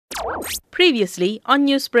Previously on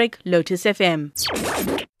Newsbreak, Lotus FM.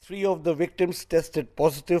 3 of the victims tested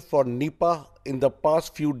positive for Nipah in the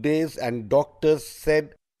past few days, and doctors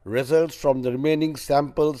said results from the remaining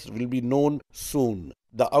samples will be known soon.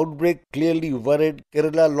 The outbreak clearly worried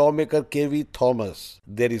Kerala lawmaker KV Thomas.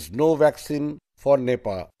 There is no vaccine for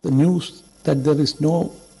Nipah. The news that there is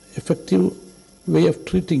no effective way of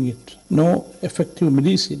treating it, no effective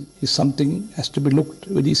medicine, is something has to be looked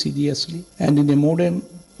very seriously. And in a modern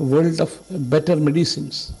world of better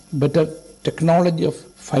medicines, better technology of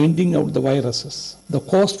finding out the viruses, the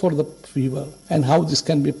cause for the fever and how this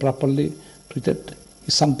can be properly treated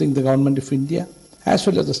is something the government of India as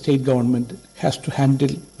well as the state government has to handle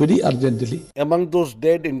very urgently. Among those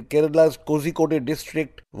dead in Kerala's Kozhikode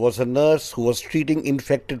district was a nurse who was treating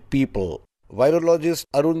infected people. Virologist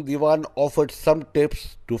Arun Diwan offered some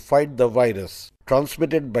tips to fight the virus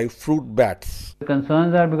transmitted by fruit bats. The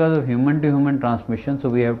concerns are because of human-to-human transmission, so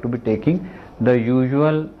we have to be taking the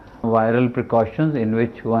usual viral precautions in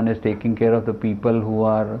which one is taking care of the people who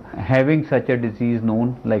are having such a disease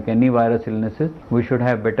known like any virus illnesses. We should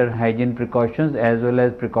have better hygiene precautions as well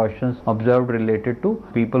as precautions observed related to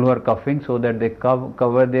people who are coughing, so that they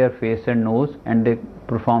cover their face and nose and they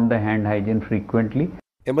perform the hand hygiene frequently.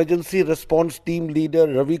 Emergency response team leader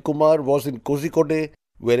Ravi Kumar was in Kozhikode,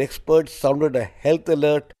 where experts sounded a health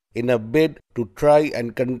alert in a bid to try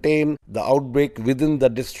and contain the outbreak within the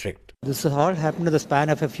district. This all happened in the span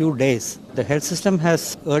of a few days. The health system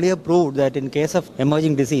has earlier proved that in case of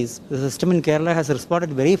emerging disease, the system in Kerala has responded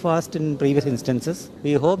very fast in previous instances.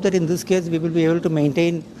 We hope that in this case we will be able to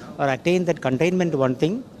maintain or attain that containment, one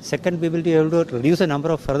thing. Second, we will be able to reduce the number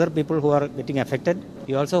of further people who are getting affected.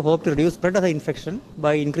 We also hope to reduce spread of the infection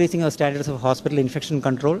by increasing our standards of hospital infection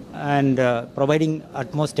control and providing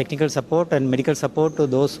utmost technical support and medical support to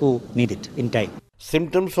those who need it in time.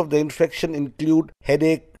 Symptoms of the infection include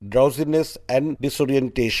headache, drowsiness and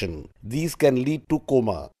disorientation. These can lead to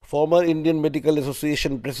coma. Former Indian Medical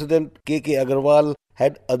Association President K.K. Agarwal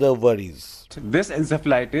had other worries. This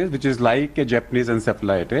encephalitis, which is like a Japanese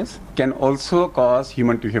encephalitis, can also cause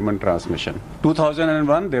human-to-human transmission.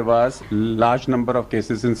 2001, there was large number of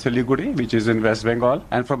cases in Siliguri, which is in West Bengal,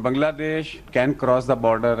 and from Bangladesh can cross the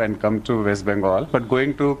border and come to West Bengal. But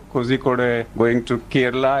going to Kozhikode, going to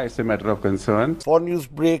Kerala, it's a matter of concern. For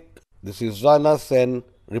Newsbreak, this is Rana Senn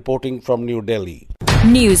reporting from New Delhi.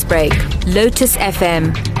 Newsbreak, Lotus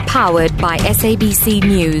FM, powered by SABC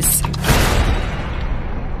News.